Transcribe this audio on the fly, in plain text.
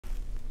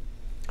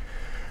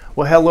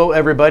Well, hello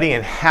everybody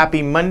and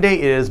happy Monday.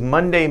 It is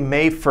Monday,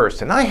 May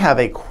 1st, and I have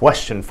a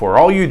question for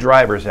all you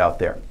drivers out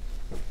there.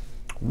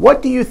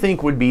 What do you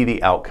think would be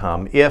the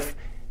outcome if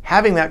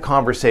having that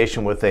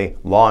conversation with a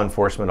law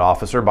enforcement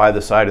officer by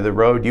the side of the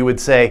road, you would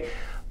say,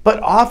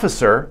 "But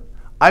officer,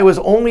 I was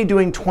only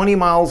doing 20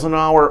 miles an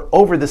hour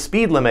over the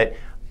speed limit.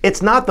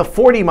 It's not the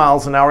 40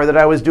 miles an hour that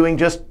I was doing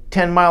just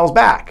 10 miles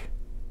back."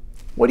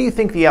 What do you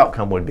think the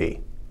outcome would be?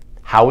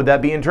 How would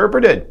that be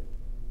interpreted?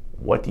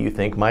 What do you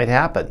think might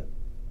happen?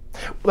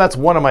 Well, that's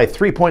one of my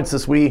 3 points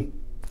this week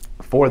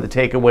for the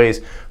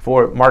takeaways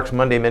for Mark's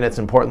Monday Minutes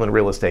in Portland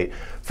Real Estate.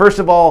 First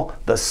of all,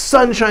 the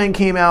sunshine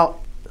came out,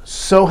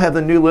 so have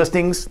the new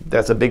listings.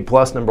 That's a big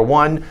plus, number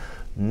one.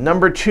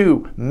 Number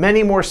two,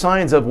 many more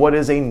signs of what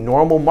is a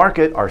normal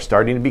market are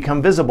starting to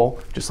become visible,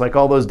 just like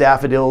all those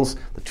daffodils,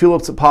 the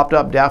tulips that popped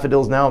up,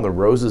 daffodils now, and the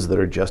roses that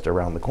are just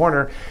around the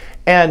corner.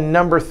 And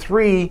number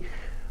three,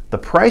 the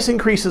price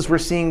increases we're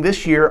seeing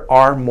this year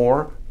are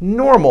more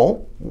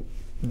normal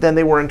than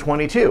they were in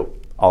 22.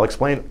 I'll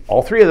explain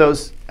all three of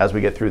those as we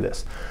get through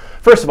this.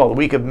 First of all, the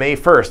week of May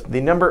 1st, the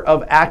number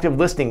of active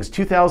listings,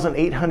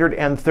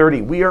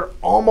 2,830. We are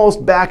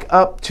almost back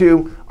up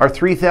to our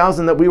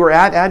 3,000 that we were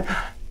at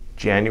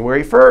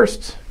January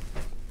 1st.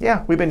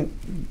 Yeah, we've been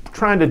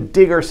trying to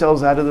dig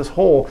ourselves out of this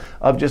hole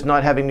of just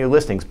not having new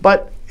listings,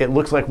 but it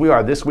looks like we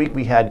are. This week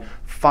we had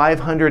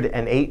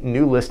 508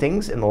 new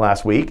listings in the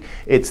last week.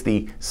 It's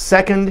the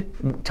second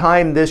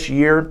time this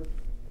year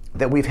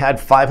that we've had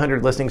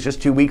 500 listings.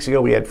 Just 2 weeks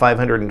ago we had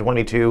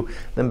 522,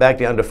 then back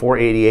down to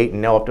 488,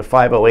 and now up to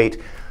 508.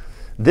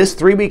 This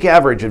 3-week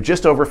average of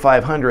just over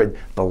 500,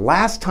 the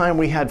last time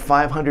we had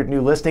 500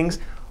 new listings,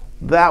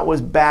 that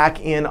was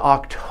back in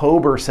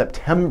October,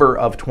 September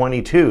of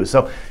 22.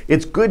 So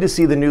it's good to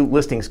see the new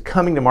listings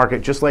coming to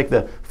market, just like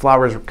the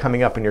flowers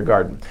coming up in your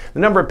garden.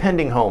 The number of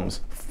pending homes,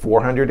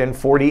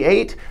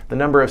 448. The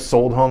number of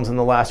sold homes in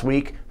the last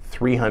week,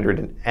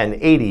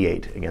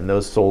 388. Again,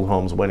 those sold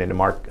homes went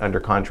into under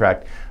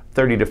contract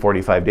 30 to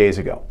 45 days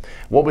ago.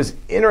 What was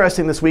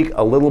interesting this week,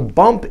 a little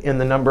bump in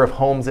the number of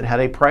homes that had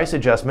a price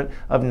adjustment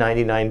of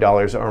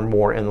 $99 or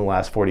more in the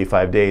last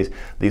 45 days.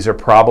 These are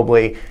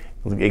probably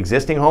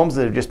existing homes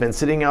that have just been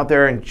sitting out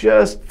there and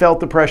just felt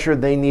the pressure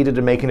they needed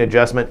to make an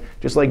adjustment,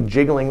 just like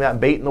jiggling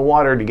that bait in the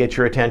water to get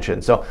your attention.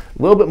 So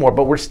a little bit more,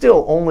 but we're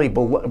still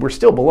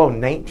below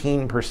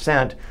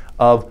 19%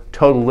 of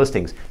total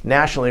listings.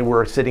 Nationally,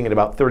 we're sitting at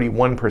about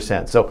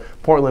 31%. So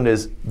Portland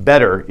is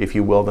better, if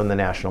you will, than the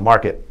national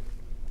market.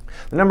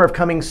 The number of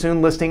coming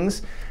soon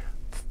listings,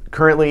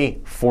 currently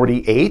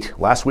 48.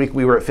 Last week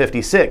we were at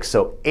 56.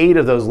 So 8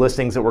 of those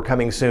listings that were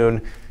coming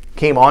soon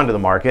came onto the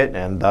market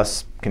and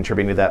thus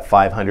contributing to that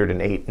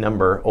 508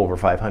 number, over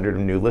 500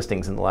 new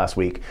listings in the last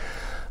week.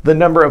 The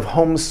number of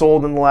homes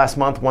sold in the last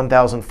month,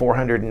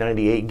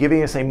 1,498,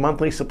 giving us a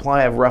monthly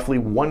supply of roughly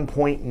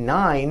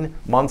 1.9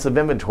 months of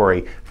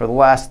inventory. For the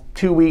last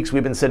 2 weeks,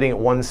 we've been sitting at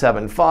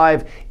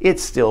 175.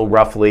 It's still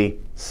roughly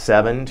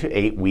 7 to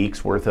 8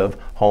 weeks worth of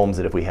homes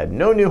that if we had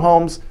no new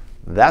homes,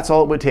 that's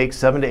all it would take,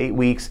 7 to 8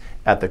 weeks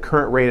at the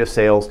current rate of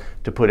sales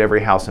to put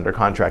every house under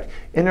contract.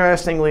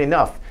 Interestingly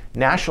enough,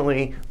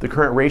 nationally, the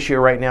current ratio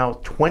right now,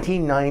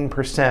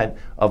 29%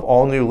 of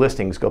all new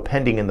listings go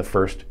pending in the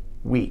first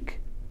week.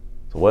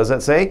 So what does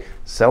that say?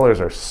 Sellers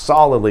are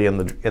solidly in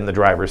the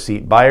driver's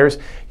seat. Buyers,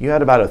 you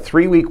had about a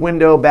 3-week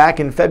window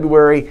back in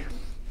February.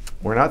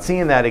 We're not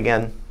seeing that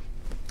again.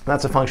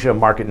 That's a function of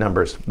market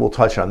numbers. We'll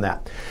touch on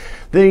that.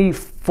 The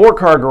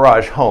 4-car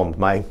garage homes,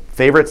 my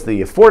favorites, the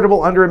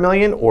affordable under $1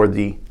 million or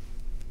the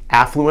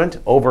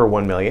affluent over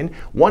 $1 million.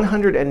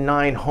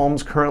 109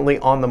 homes currently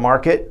on the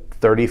market,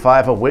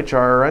 35 of which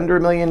are under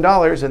 $1 million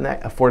in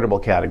that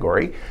affordable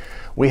category.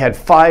 We had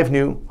 5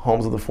 new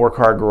homes with a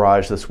 4-car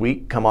garage this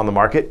week come on the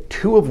market,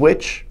 2 of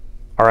which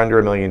are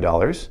under $1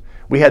 million.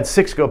 We had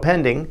 6 go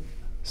pending,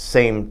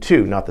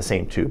 not the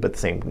same 2, but the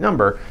same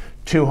number.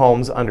 2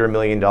 homes under $1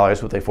 million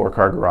with a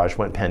 4-car garage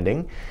went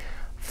pending.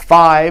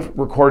 5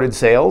 recorded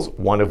sales,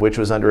 1 of which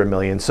was under $1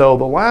 million. So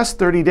the last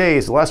 30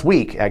 days, the last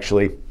week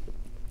actually,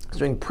 is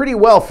doing pretty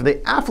well for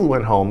the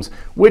affluent homes,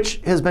 which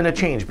has been a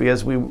change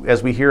because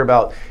as we hear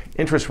about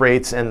interest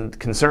rates and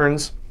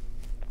concerns,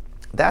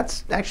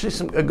 that's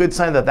actually a good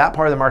sign that that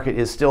part of the market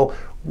is still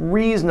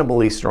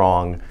reasonably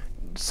strong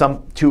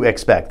to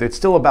expect. It's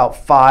still about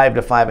 5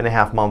 to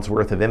 5.5 months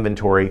worth of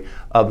inventory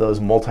of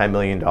those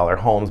multi-million-dollar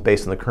homes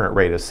based on the current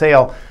rate of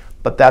sale,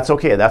 but that's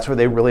okay. That's where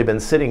they've really been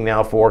sitting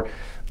now for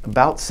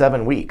about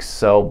 7 weeks.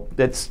 So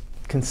it's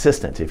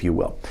consistent, if you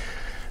will.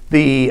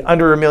 The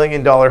under $1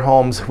 million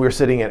homes, we're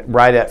sitting at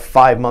right at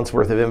 5 months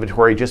worth of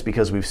inventory just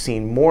because we've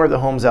seen more of the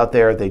homes out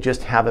there. They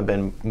just haven't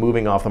been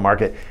moving off the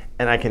market.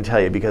 And I can tell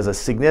you, because a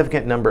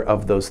significant number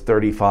of those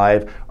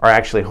 35 are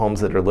actually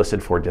homes that are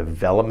listed for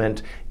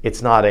development.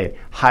 It's not a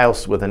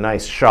house with a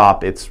nice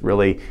shop. It's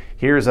really,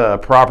 here's a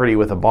property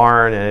with a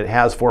barn and it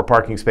has 4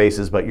 parking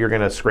spaces, but you're going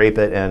to scrape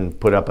it and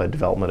put up a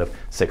development of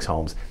 6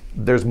 homes.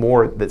 There's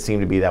more that seem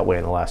to be that way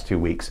in the last 2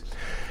 weeks.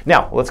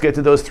 Now, let's get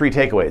to those 3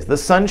 takeaways. The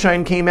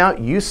sunshine came out.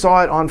 You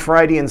saw it on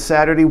Friday and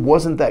Saturday.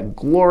 Wasn't that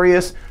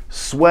glorious,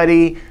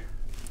 sweaty,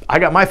 I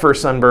got my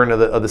first sunburn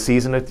of the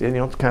season. It's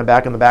kind of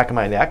back in the back of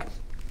my neck.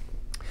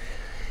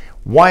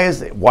 Why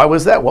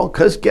was that? Well,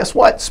 because guess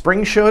what?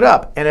 Spring showed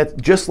up,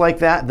 and just like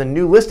that, the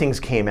new listings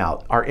came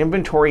out. Our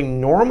inventory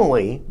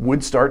normally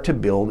would start to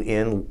build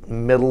in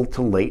middle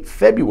to late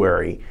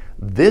February.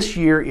 This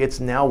year,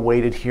 it's now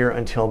waited here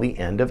until the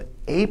end of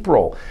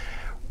April.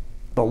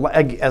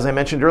 As I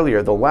mentioned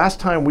earlier, the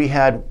last time we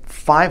had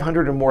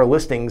 500 or more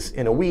listings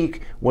in a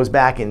week was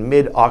back in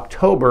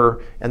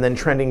mid-October and then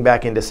trending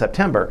back into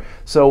September.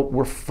 So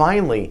we're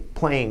finally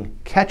playing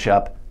catch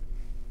up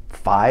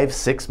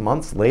 5-6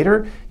 months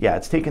later. Yeah,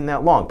 it's taken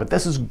that long, but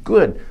this is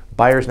good.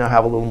 Buyers now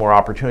have a little more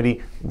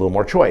opportunity, a little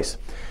more choice.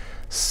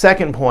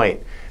 Second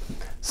point,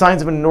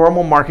 signs of a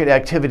normal market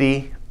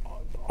activity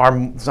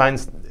are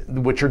signs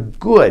which are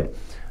good.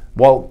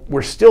 While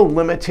we're still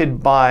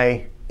limited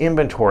by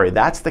inventory,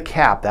 that's the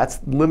cap, that's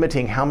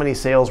limiting how many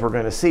sales we're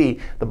going to see.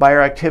 The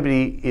buyer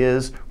activity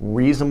is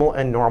reasonable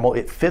and normal.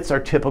 It fits our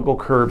typical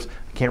curves.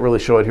 I can't really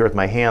show it here with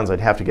my hands. I'd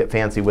have to get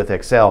fancy with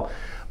Excel.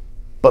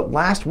 But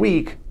last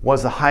week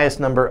was the highest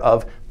number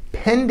of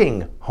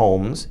pending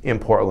homes in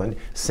Portland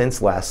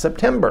since last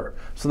September.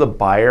 So the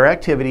buyer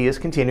activity is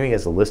continuing.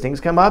 As the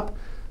listings come up,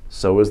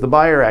 so is the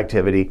buyer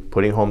activity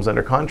putting homes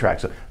under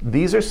contract. So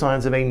these are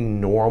signs of a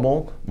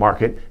normal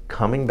market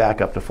coming back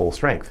up to full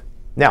strength.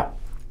 Now,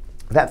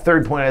 that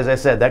third point, as I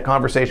said, that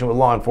conversation with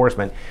law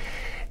enforcement,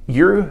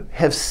 you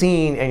have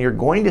seen, and you're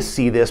going to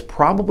see this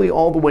probably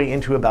all the way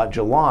into about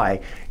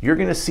July, you're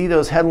going to see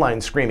those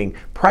headlines screaming,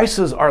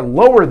 prices are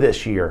lower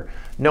this year.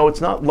 No,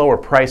 it's not lower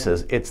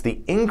prices, it's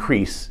the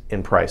increase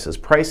in prices.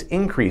 Price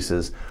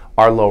increases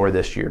are lower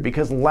this year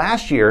because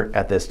last year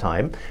at this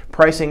time,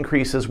 price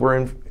increases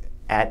were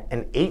at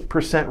an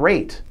 8%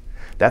 rate.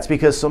 That's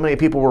because so many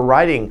people were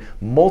writing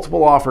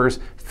multiple offers,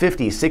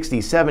 $50,000,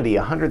 $60,000,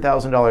 $70,000,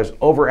 $100,000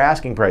 over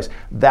asking price.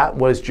 That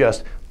was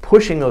just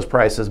pushing those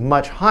prices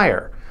much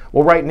higher.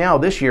 Well, right now,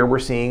 this year, we're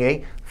seeing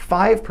a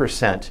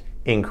 5%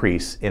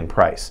 increase in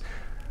price.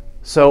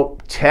 So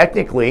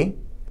technically,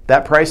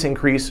 that price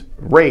increase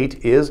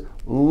rate is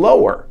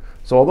lower.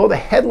 So although the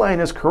headline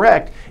is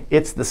correct,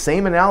 it's the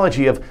same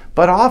analogy of,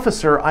 but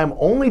officer, I'm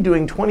only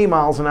doing 20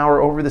 miles an hour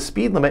over the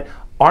speed limit.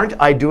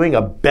 Aren't I doing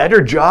a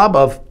better job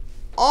of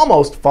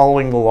almost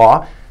following the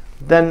law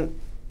than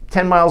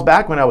 10 miles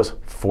back when I was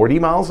 40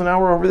 miles an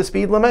hour over the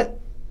speed limit?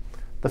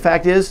 The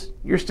fact is,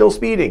 you're still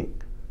speeding.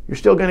 You're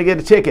still going to get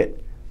a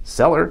ticket.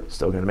 Seller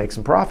still going to make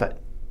some profit.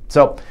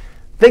 So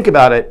think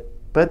about it,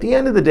 but at the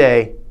end of the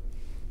day,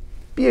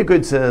 be a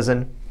good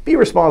citizen, be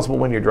responsible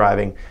when you're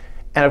driving,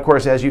 and of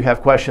course, as you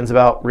have questions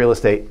about real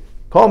estate,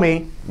 call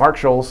me, Mark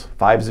Scholes,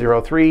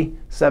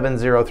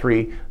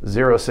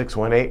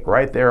 503-703-0618,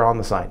 right there on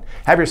the sign.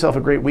 Have yourself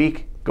a great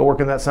week. Go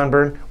work on that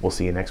sunburn. We'll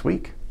see you next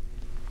week.